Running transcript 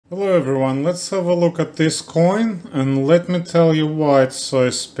Hello everyone, let's have a look at this coin and let me tell you why it's so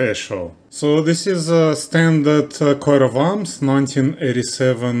special. So this is a standard coat of arms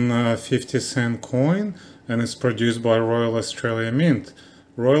 1987 50-cent coin, and it's produced by Royal Australia Mint.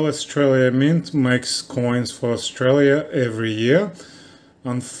 Royal Australia Mint makes coins for Australia every year.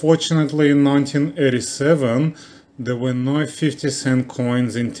 Unfortunately, in 1987 there were no 50-cent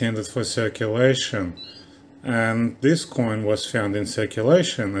coins intended for circulation. And this coin was found in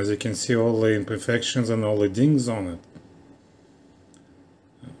circulation. As you can see, all the imperfections and all the dings on it.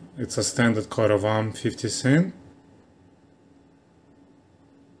 It's a standard coat of arms 50 cent.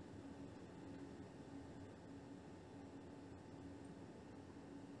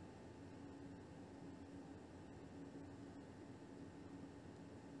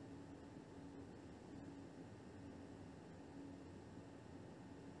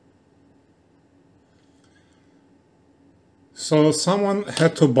 So someone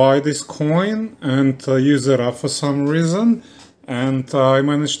had to buy this coin and use it up for some reason, and I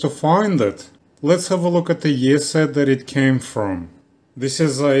managed to find it. Let's have a look at the year set that it came from. This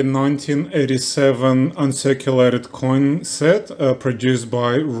is a 1987 uncirculated coin set produced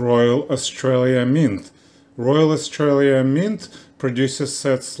by Royal Australia Mint. Royal Australia Mint produces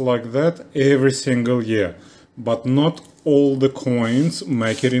sets like that every single year, but not all the coins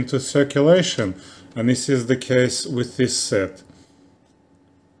make it into circulation. And this is the case with this set.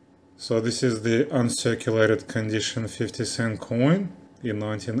 So this is the uncirculated condition 50-cent coin in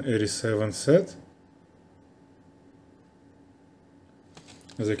 1987 set.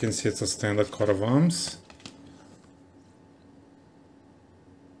 As you can see, it's a standard coat of arms.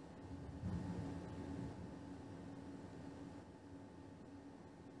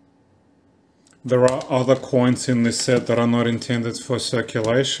 There are other coins in this set that are not intended for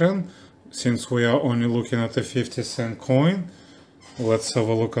circulation. Since we are only looking at the 50-cent coin, let's have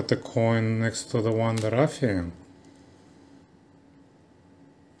a look at the coin next to the one that I found.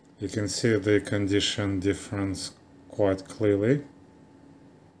 You can see the condition difference quite clearly.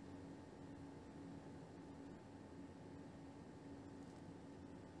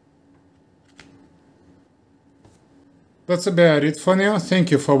 That's about it for now.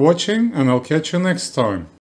 Thank you for watching, and I'll catch you next time.